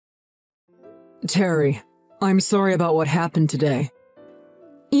Terry, I'm sorry about what happened today.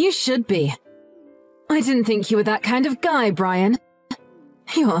 You should be. I didn't think you were that kind of guy, Brian.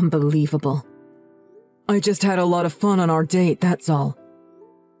 You're unbelievable. I just had a lot of fun on our date, that's all.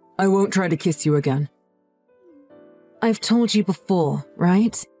 I won't try to kiss you again. I've told you before,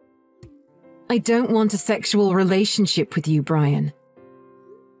 right? I don't want a sexual relationship with you, Brian.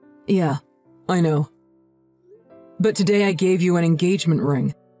 Yeah, I know. But today I gave you an engagement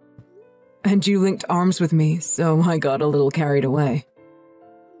ring. And you linked arms with me, so I got a little carried away.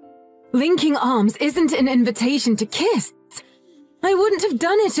 Linking arms isn't an invitation to kiss. I wouldn't have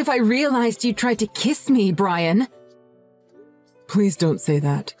done it if I realized you tried to kiss me, Brian. Please don't say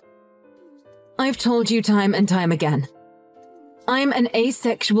that. I've told you time and time again. I'm an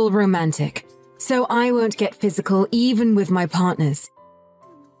asexual romantic, so I won't get physical even with my partners.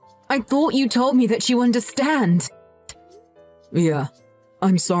 I thought you told me that you understand. Yeah,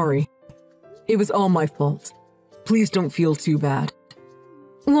 I'm sorry. It was all my fault. Please don't feel too bad.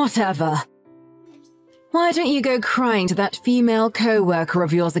 Whatever. Why don't you go crying to that female co-worker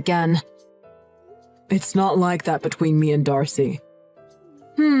of yours again? It's not like that between me and Darcy.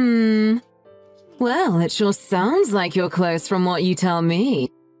 Well, it sure sounds like you're close from what you tell me.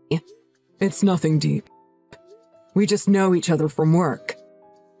 It's nothing deep. We just know each other from work.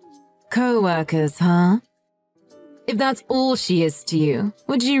 Co-workers, huh? If that's all she is to you,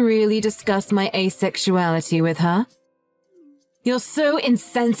 would you really discuss my asexuality with her? You're so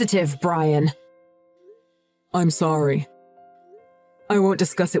insensitive, Brian. I'm sorry. I won't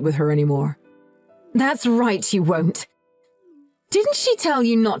discuss it with her anymore. That's right, you won't. Didn't she tell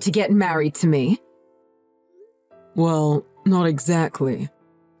you not to get married to me? Well, not exactly.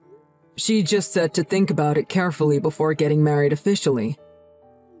 She just said to think about it carefully before getting married officially.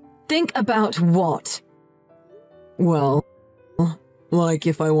 Think about what? Well, like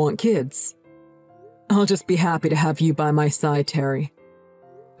if I want kids. I'll just be happy to have you by my side, Terry.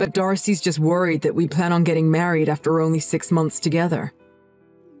 But Darcy's just worried that we plan on getting married after only 6 months together.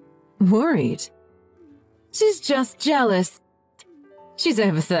 Worried? She's just jealous. She's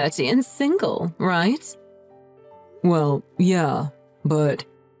over 30 and single, right? Well, yeah, but...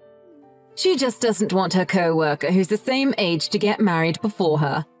 She just doesn't want her co-worker who's the same age to get married before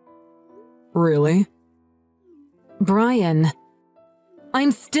her. Really? Brian,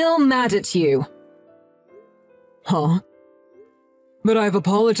 I'm still mad at you. Huh? But I've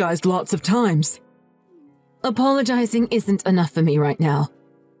apologized lots of times. Apologizing isn't enough for me right now.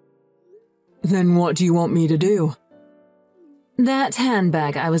 Then what do you want me to do? That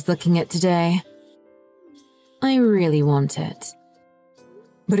handbag I was looking at today. I really want it.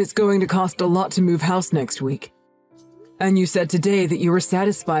 But it's going to cost a lot to move house next week. And you said today that you were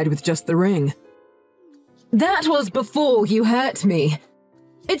satisfied with just the ring. That was before you hurt me.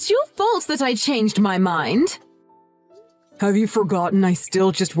 It's your fault that I changed my mind. Have you forgotten I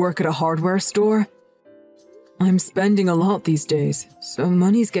still just work at a hardware store? I'm spending a lot these days, so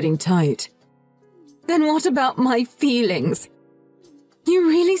money's getting tight. Then what about my feelings? You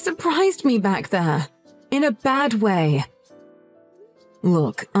really surprised me back there. In a bad way.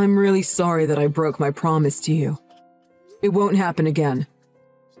 Look, I'm really sorry that I broke my promise to you. It won't happen again.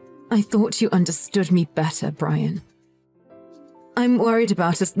 I thought you understood me better, Brian. I'm worried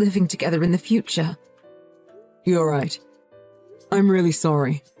about us living together in the future. You're right. I'm really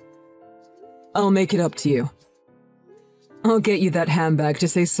sorry. I'll make it up to you. I'll get you that handbag to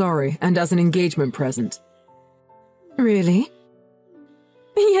say sorry and as an engagement present. Really?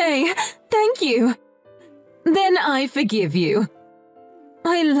 Yay! Thank you! Then I forgive you.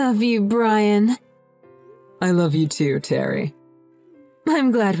 I love you, Brian. I love you too, Terry.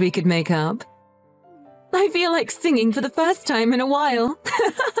 I'm glad we could make up. I feel like singing for the first time in a while.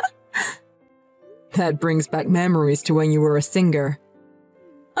 That brings back memories to when you were a singer.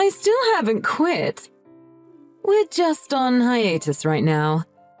 I still haven't quit. We're just on hiatus right now.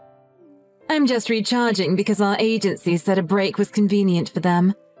 I'm just recharging because our agency said a break was convenient for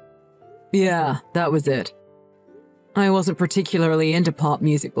them. Yeah, that was it. I wasn't particularly into pop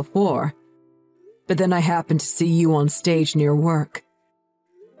music before, but then I happened to see you on stage near work.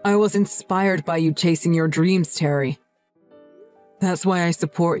 I was inspired by you chasing your dreams, Terry. That's why I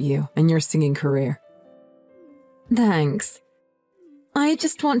support you and your singing career. Thanks. I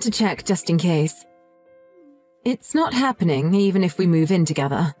just want to check just in case. It's not happening even if we move in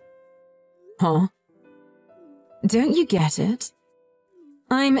together. Huh? Don't you get it?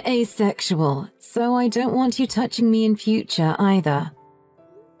 I'm asexual, so I don't want you touching me in future either.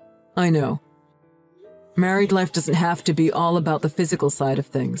 I know. Married life doesn't have to be all about the physical side of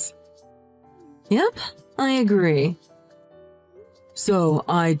things. Yep, I agree. So,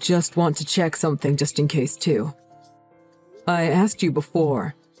 I just want to check something just in case, too. I asked you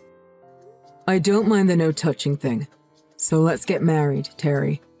before. I don't mind the no-touching thing, so let's get married,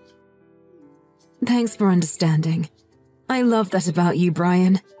 Terry. Thanks for understanding. I love that about you,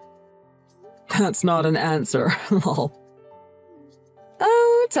 Brian. That's not an answer, lol.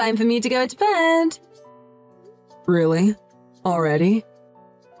 Oh, time for me to go to bed. Really? Already?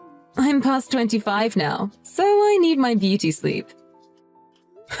 I'm past 25 now, so I need my beauty sleep.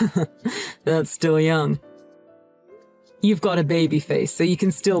 That's still young. You've got a baby face, so you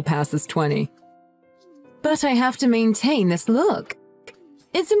can still pass as 20. But I have to maintain this look.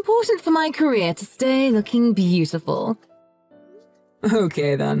 It's important for my career to stay looking beautiful.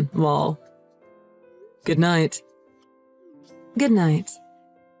 Okay then, lol. Good night. Good night.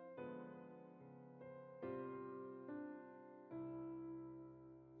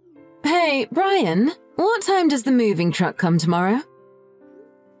 Hey, Brian, what time does the moving truck come tomorrow?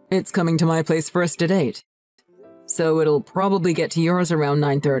 It's coming to my place first at 8. So it'll probably get to yours around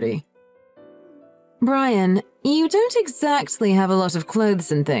 9:30. Brian, you don't exactly have a lot of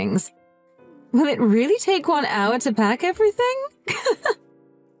clothes and things. Will it really take 1 hour to pack everything?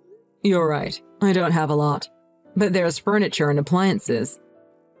 You're right, I don't have a lot. But there's furniture and appliances.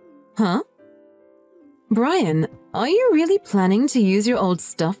 Huh? Brian, are you really planning to use your old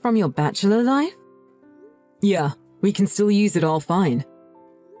stuff from your bachelor life? Yeah, we can still use it all fine.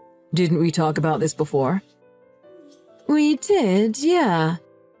 Didn't we talk about this before? We did, yeah.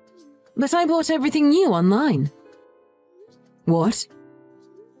 But I bought everything new online. What?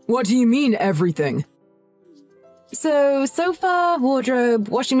 What do you mean, everything? So, sofa, wardrobe,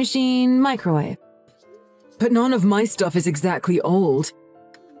 washing machine, microwave. But none of my stuff is exactly old.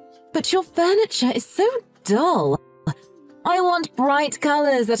 But your furniture is so dull. I want bright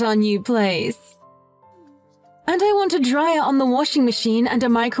colors at our new place. And I want a dryer on the washing machine and a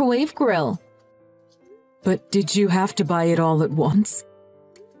microwave grill. But did you have to buy it all at once?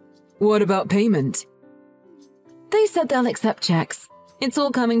 What about payment? They said they'll accept checks. It's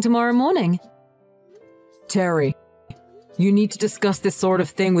all coming tomorrow morning. Terry, you need to discuss this sort of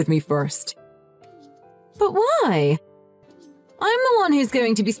thing with me first. But why? I'm the one who's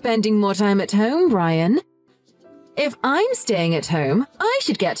going to be spending more time at home, Brian. If I'm staying at home, I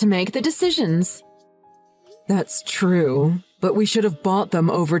should get to make the decisions. That's true, but we should have bought them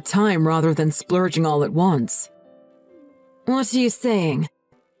over time rather than splurging all at once. What are you saying?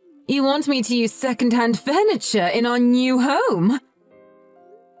 You want me to use second-hand furniture in our new home?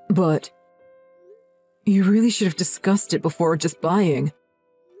 But you really should have discussed it before just buying.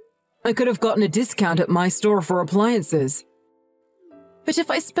 I could have gotten a discount at my store for appliances. But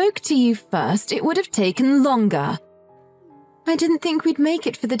if I spoke to you first, it would have taken longer. I didn't think we'd make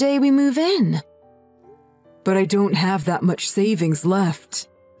it for the day we move in. But I don't have that much savings left.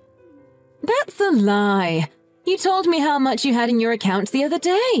 That's a lie. You told me how much you had in your account the other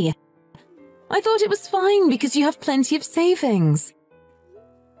day. I thought it was fine because you have plenty of savings.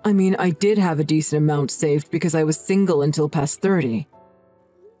 I mean, I did have a decent amount saved because I was single until past 30.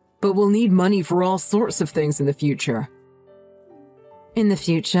 But we'll need money for all sorts of things in the future. In the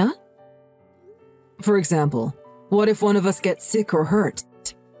future? For example, what if one of us gets sick or hurt?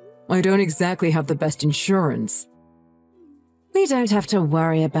 I don't exactly have the best insurance. We don't have to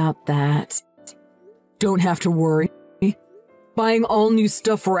worry about that. Don't have to worry. Buying all new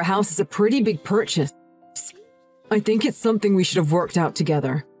stuff for a house is a pretty big purchase. I think it's something we should have worked out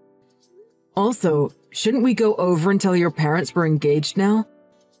together. Also, shouldn't we go over and tell your parents we're engaged now?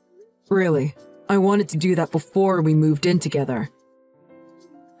 Really, I wanted to do that before we moved in together.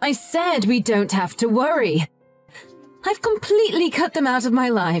 I said we don't have to worry. I've completely cut them out of my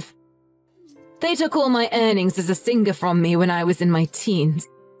life. They took all my earnings as a singer from me when I was in my teens.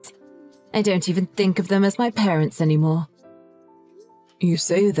 I don't even think of them as my parents anymore. You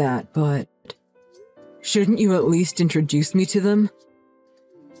say that, but shouldn't you at least introduce me to them?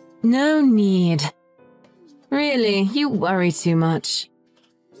 No need. Really, you worry too much.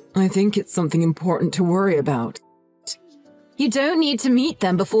 I think it's something important to worry about. You don't need to meet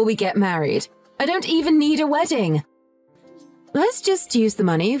them before we get married. I don't even need a wedding. Let's just use the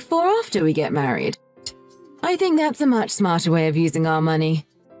money for after we get married. I think that's a much smarter way of using our money.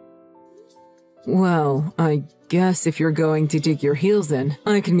 Well, I guess if you're going to dig your heels in,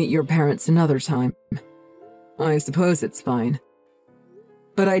 I can meet your parents another time. I suppose it's fine.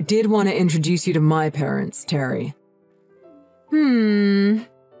 But I did want to introduce you to my parents, Terry.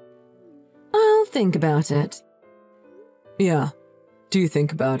 I'll think about it. Yeah, do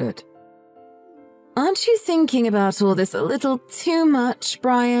think about it. Aren't you thinking about all this a little too much,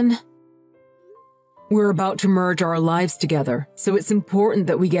 Brian? We're about to merge our lives together, so it's important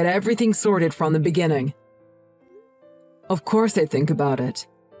that we get everything sorted from the beginning. Of course I think about it.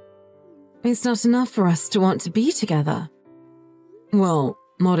 It's not enough for us to want to be together. Well,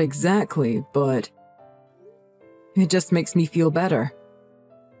 not exactly, but it just makes me feel better.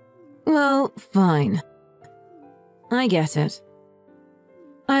 Well, fine. I get it.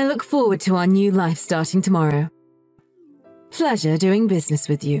 I look forward to our new life starting tomorrow. Pleasure doing business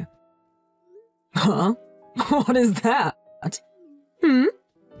with you. Huh? What is that?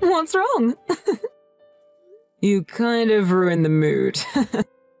 What's wrong? You kind of ruined the mood.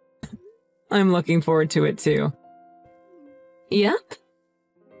 I'm looking forward to it too. Yep.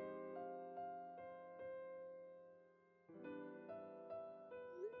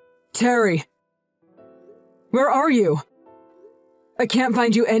 Terry! Where are you? I can't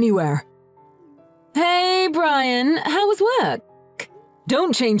find you anywhere. Hey, Brian, how was work?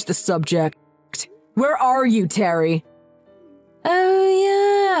 Don't change the subject. Where are you, Terry?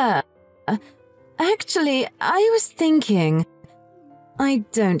 Oh, yeah. Actually, I was thinking, I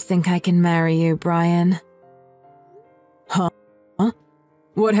don't think I can marry you, Brian. Huh?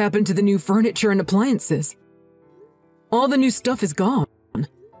 What happened to the new furniture and appliances? All the new stuff is gone.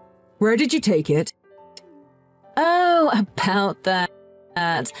 Where did you take it? Oh, about that.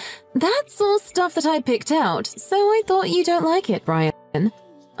 That's all stuff that I picked out, so I thought you don't like it, Brian.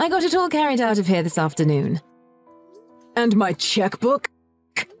 I got it all carried out of here this afternoon. And my checkbook?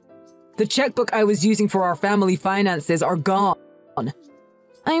 The checkbook I was using for our family finances are gone.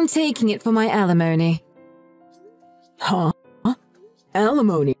 I'm taking it for my alimony. Huh?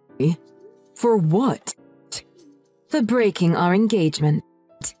 Alimony? For what? For breaking our engagement.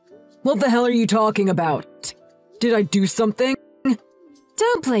 What the hell are you talking about? Did I do something?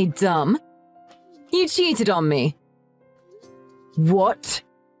 Don't play dumb. You cheated on me. What?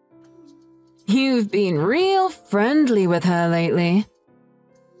 You've been real friendly with her lately.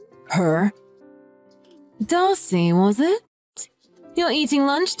 Her? Darcy, was it? You're eating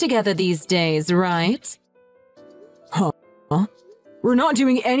lunch together these days, right? Huh? We're not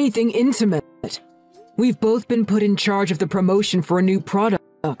doing anything intimate. We've both been put in charge of the promotion for a new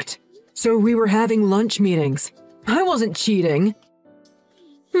product. So we were having lunch meetings. I wasn't cheating.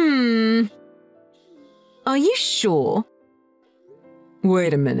 Are you sure?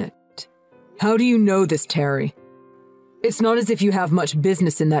 Wait a minute. How do you know this, Terry? It's not as if you have much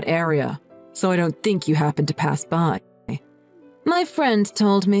business in that area, so I don't think you happened to pass by. My friend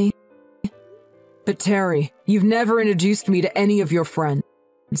told me. But Terry, you've never introduced me to any of your friends.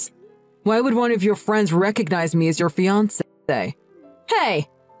 Why would one of your friends recognize me as your fiancé? Hey,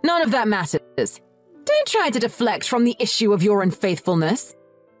 none of that matters. Don't try to deflect from the issue of your unfaithfulness.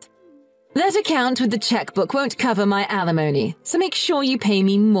 That account with the checkbook won't cover my alimony, so make sure you pay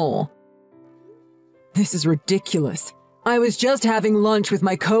me more. This is ridiculous. I was just having lunch with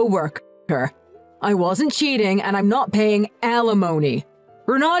my coworker. I wasn't cheating, and I'm not paying alimony.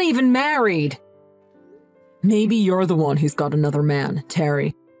 We're not even married. Maybe you're the one who's got another man,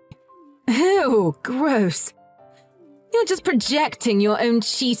 Terry. Ew, gross. You're just projecting your own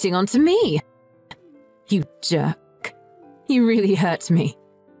cheating onto me. You jerk. You really hurt me.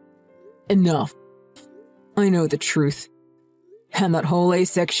 Enough. I know the truth. And that whole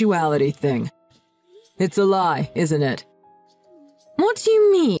asexuality thing. It's a lie, isn't it? What do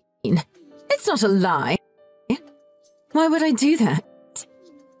you mean? It's not a lie. Why would I do that?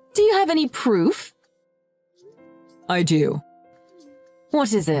 Do you have any proof? I do.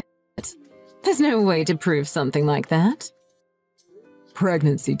 What is it? There's no way to prove something like that.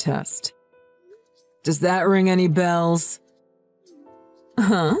 Pregnancy test. Does that ring any bells?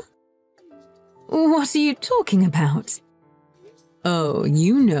 Huh? What are you talking about? Oh,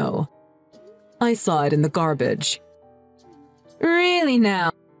 you know. I saw it in the garbage. Really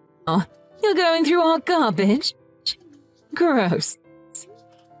now? You're going through our garbage? Gross.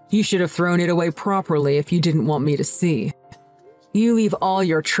 You should have thrown it away properly if you didn't want me to see. You leave all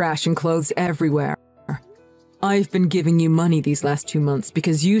your trash and clothes everywhere. I've been giving you money these last 2 months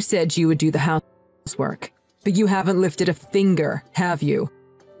because you said you would do the housework. But you haven't lifted a finger, have you?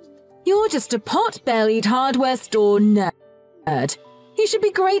 You're just a pot-bellied hardware store nerd. You should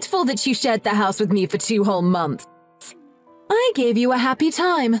be grateful that you shared the house with me for 2 whole months. I gave you a happy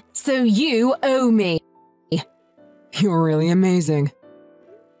time, so you owe me. You're really amazing.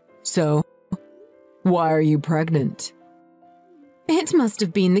 So, why are you pregnant? It must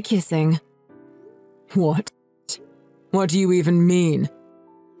have been the kissing. What? What do you even mean?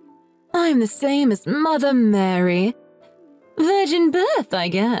 I'm the same as Mother Mary. Virgin birth, I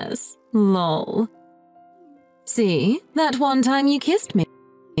guess. Lol. See, that one time you kissed me.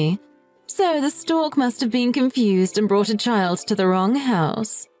 So the stork must have been confused and brought a child to the wrong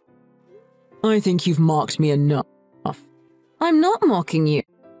house. I think you've mocked me enough. I'm not mocking you.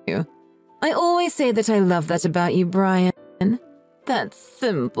 I always say that I love that about you, Brian. That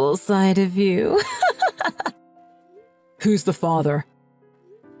simple side of you. Who's the father?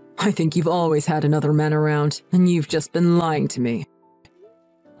 I think you've always had another man around, and you've just been lying to me.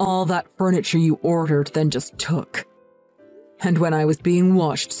 All that furniture you ordered, then just took. And when I was being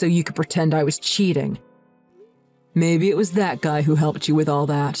watched so you could pretend I was cheating. Maybe it was that guy who helped you with all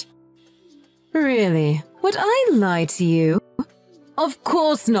that. Really? Would I lie to you? Of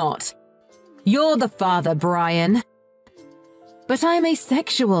course not. You're the father, Brian. But I'm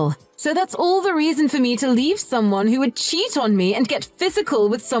asexual, so that's all the reason for me to leave someone who would cheat on me and get physical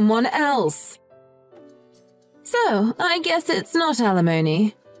with someone else. So, I guess it's not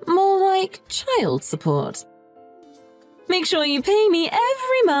alimony. More like child support. Make sure you pay me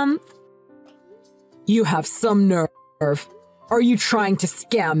every month. You have some nerve. Are you trying to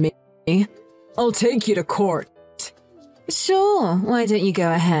scam me? I'll take you to court. Sure, why don't you go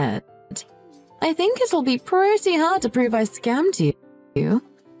ahead? I think it'll be pretty hard to prove I scammed you.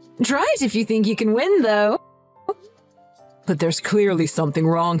 Try it if you think you can win, though. But there's clearly something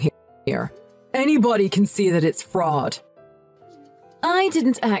wrong here. Anybody can see that it's fraud. I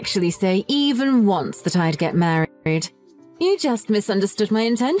didn't actually say even once that I'd get married. You just misunderstood my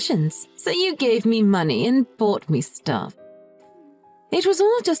intentions, so you gave me money and bought me stuff. It was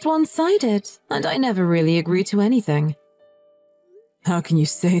all just one-sided, and I never really agreed to anything. How can you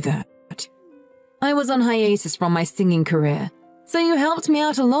say that? I was on hiatus from my singing career, so you helped me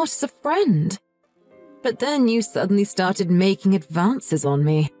out a lot as a friend. But then you suddenly started making advances on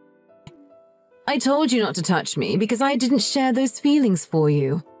me. I told you not to touch me because I didn't share those feelings for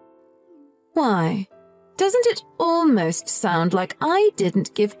you. Why? Doesn't it almost sound like I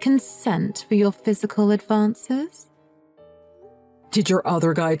didn't give consent for your physical advances? Did your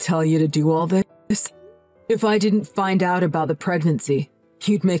other guy tell you to do all this? If I didn't find out about the pregnancy,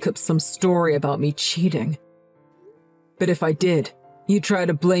 you'd make up some story about me cheating. But if I did, you'd try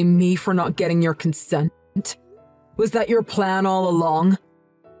to blame me for not getting your consent. Was that your plan all along?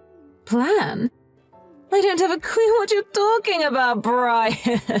 Plan? I don't have a clue what you're talking about,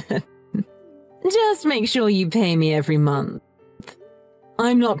 Brian. Just make sure you pay me every month.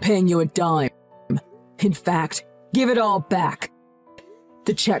 I'm not paying you a dime. In fact, give it all back.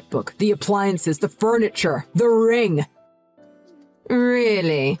 The checkbook, the appliances, the furniture, the ring.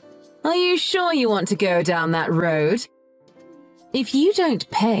 Really? Are you sure you want to go down that road? If you don't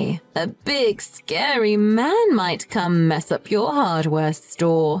pay, a big, scary man might come mess up your hardware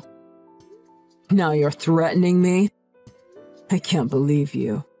store. Now you're threatening me? I can't believe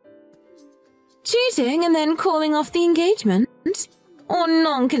you. Cheating and then calling off the engagement? Or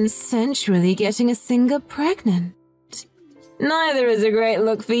non-consensually getting a singer pregnant? Neither is a great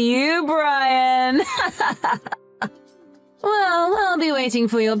look for you, Brian. Well, I'll be waiting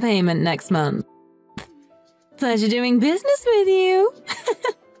for your payment next month. Pleasure doing business with you.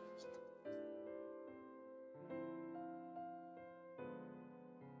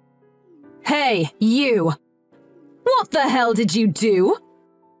 Hey, you! What the hell did you do?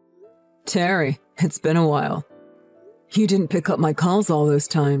 Terry, it's been a while. You didn't pick up my calls all those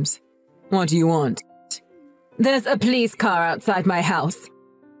times. What do you want? There's a police car outside my house.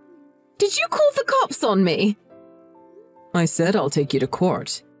 Did you call the cops on me? I said I'll take you to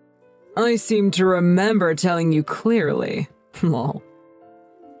court. I seem to remember telling you clearly. Lol.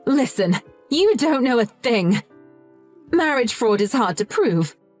 Listen, you don't know a thing. Marriage fraud is hard to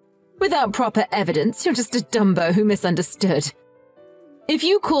prove. Without proper evidence, you're just a dumbo who misunderstood. If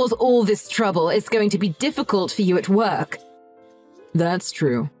you cause all this trouble, it's going to be difficult for you at work. That's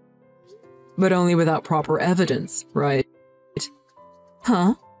true. But only without proper evidence, right?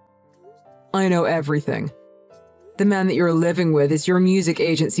 Huh? I know everything. The man that you're living with is your music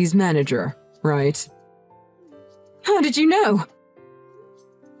agency's manager, right? How did you know?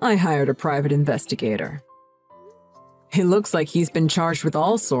 I hired a private investigator. It looks like he's been charged with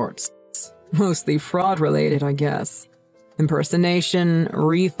all sorts. Mostly fraud-related, I guess. Impersonation,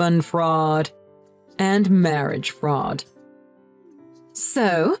 refund fraud, and marriage fraud.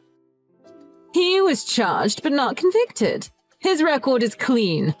 So? He was charged but not convicted. His record is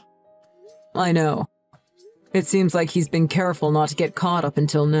clean. I know. It seems like he's been careful not to get caught up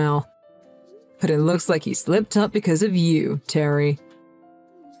until now. But it looks like he slipped up because of you, Terry.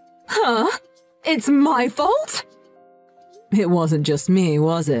 Huh? It's my fault? It wasn't just me,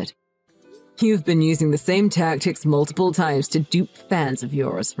 was it? You've been using the same tactics multiple times to dupe fans of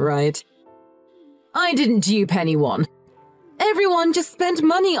yours, right? I didn't dupe anyone. Everyone just spent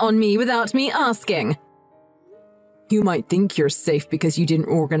money on me without me asking. You might think you're safe because you didn't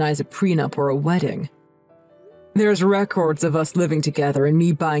organize a prenup or a wedding. There's records of us living together and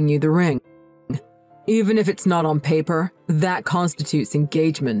me buying you the ring. Even if it's not on paper, that constitutes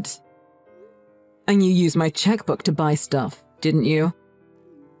engagement. And you used my checkbook to buy stuff, didn't you?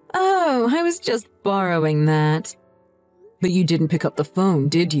 Oh, I was just borrowing that. But you didn't pick up the phone,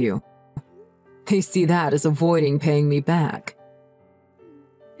 did you? They see that as avoiding paying me back.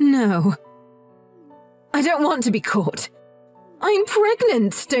 No. I don't want to be caught. I'm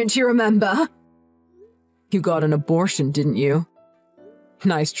pregnant, don't you remember? You got an abortion, didn't you?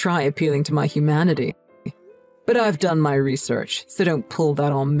 Nice try appealing to my humanity. But I've done my research, so don't pull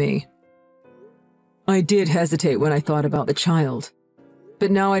that on me. I did hesitate when I thought about the child.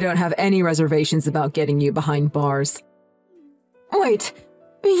 But now I don't have any reservations about getting you behind bars. Wait,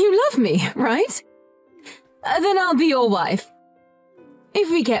 you love me, right? Then I'll be your wife. If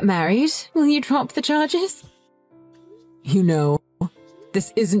we get married, will you drop the charges? You know,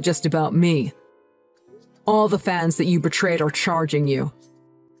 this isn't just about me. All the fans that you betrayed are charging you.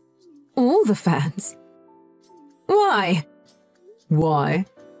 All the fans? Why? Why?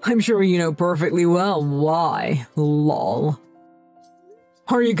 I'm sure you know perfectly well why, lol.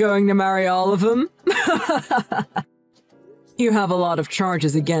 Are you going to marry all of them? You have a lot of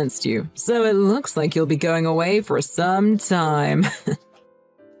charges against you, so it looks like you'll be going away for some time.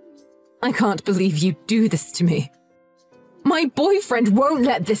 I can't believe you do this to me. My boyfriend won't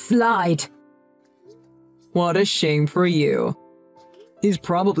let this slide. What a shame for you. He's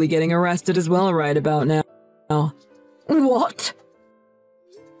probably getting arrested as well right about now. What?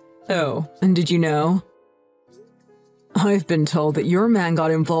 Oh, and did you know? I've been told that your man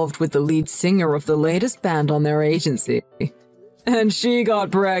got involved with the lead singer of the latest band on their agency. And she got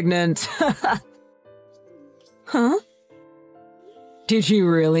pregnant. Huh? Did you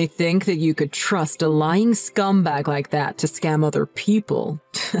really think that you could trust a lying scumbag like that to scam other people?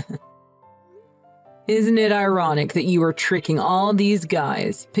 Isn't it ironic that you were tricking all these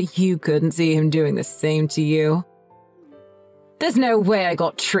guys, but you couldn't see him doing the same to you? There's no way I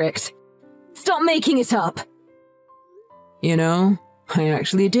got tricked. Stop making it up. You know, I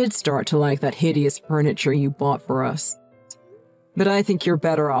actually did start to like that hideous furniture you bought for us. But I think you're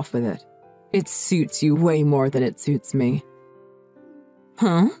better off with it. It suits you way more than it suits me.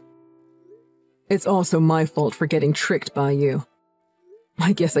 Huh? It's also my fault for getting tricked by you.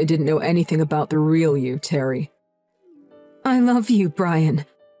 I guess I didn't know anything about the real you, Terry. I love you, Brian.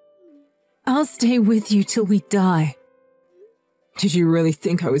 I'll stay with you till we die. Did you really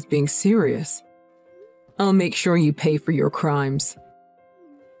think I was being serious? I'll make sure you pay for your crimes.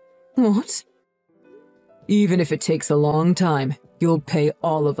 What? Even if it takes a long time, you'll pay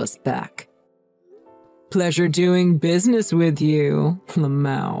all of us back. Pleasure doing business with you,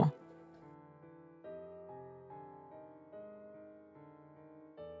 Lamau.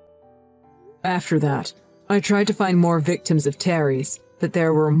 After that, I tried to find more victims of Terry's, but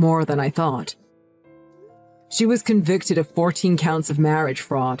there were more than I thought. She was convicted of 14 counts of marriage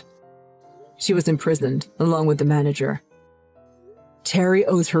fraud. She was imprisoned, along with the manager. Terry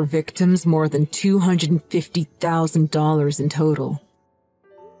owes her victims more than $250,000 in total.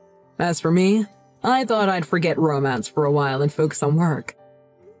 As for me, I thought I'd forget romance for a while and focus on work.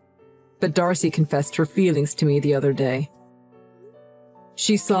 But Darcy confessed her feelings to me the other day.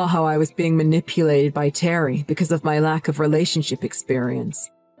 She saw how I was being manipulated by Terry because of my lack of relationship experience.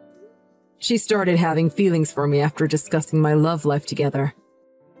 She started having feelings for me after discussing my love life together.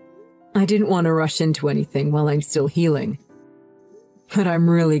 I didn't want to rush into anything while I'm still healing. But I'm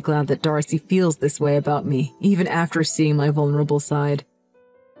really glad that Darcy feels this way about me, even after seeing my vulnerable side.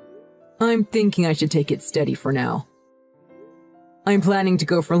 I'm thinking I should take it steady for now. I'm planning to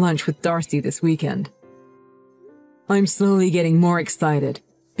go for lunch with Darcy this weekend. I'm slowly getting more excited,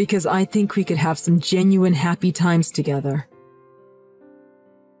 because I think we could have some genuine happy times together.